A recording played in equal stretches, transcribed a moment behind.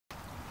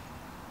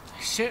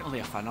It's certainly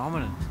a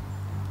phenomenon.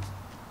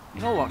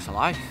 In all walks of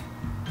life.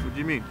 What do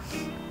you mean?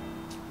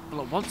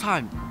 Well, at one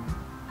time,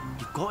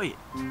 you've got it,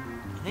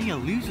 and then you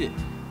lose it.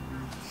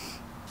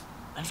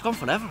 And it's gone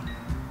forever.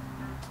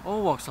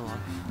 All walks of life.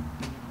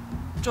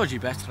 Georgie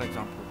Best, for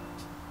example.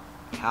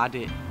 He had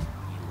it,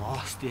 he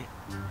lost it.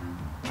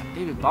 And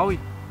David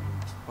Bowie,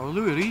 or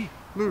Louis Reed.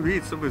 Lou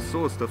Reed, some of his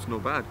solo stuff's no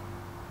bad.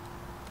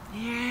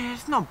 Yeah,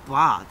 it's not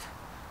bad,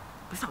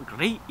 but it's not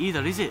great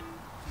either, is it?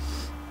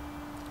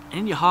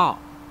 And in your heart,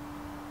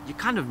 you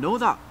kind of know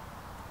that.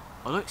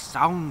 Although it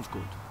sounds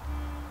good,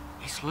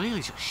 it's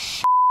really just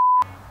shit.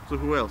 So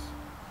who else?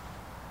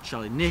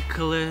 Charlie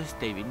Nicholas,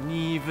 David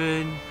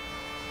Niven,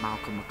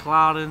 Malcolm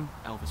McLaren,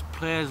 Elvis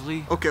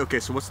Presley.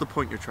 Okay, so what's the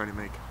point you're trying to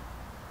make?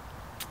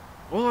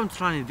 All I'm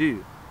trying to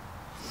do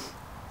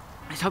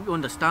is help you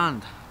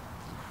understand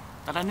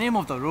that the name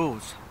of the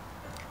rose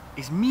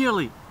is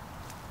merely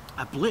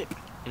a blip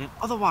in an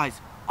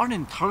otherwise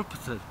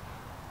uninterpreted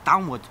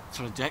downward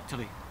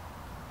trajectory.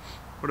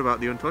 What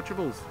about the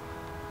Untouchables?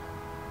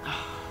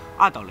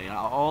 I don't rate it at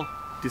all.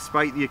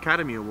 Despite the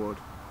Academy Award?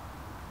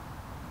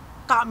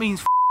 That means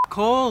f***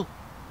 all.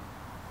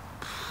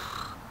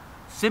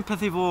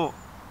 Sympathy vote.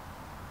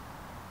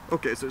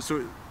 Okay,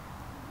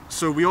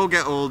 so we all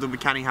get old and we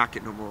can't hack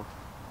it no more.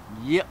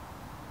 Yep.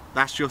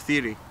 That's your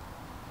theory?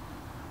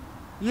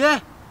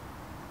 Yeah.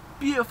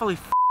 Beautifully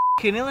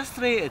f***ing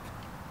illustrated.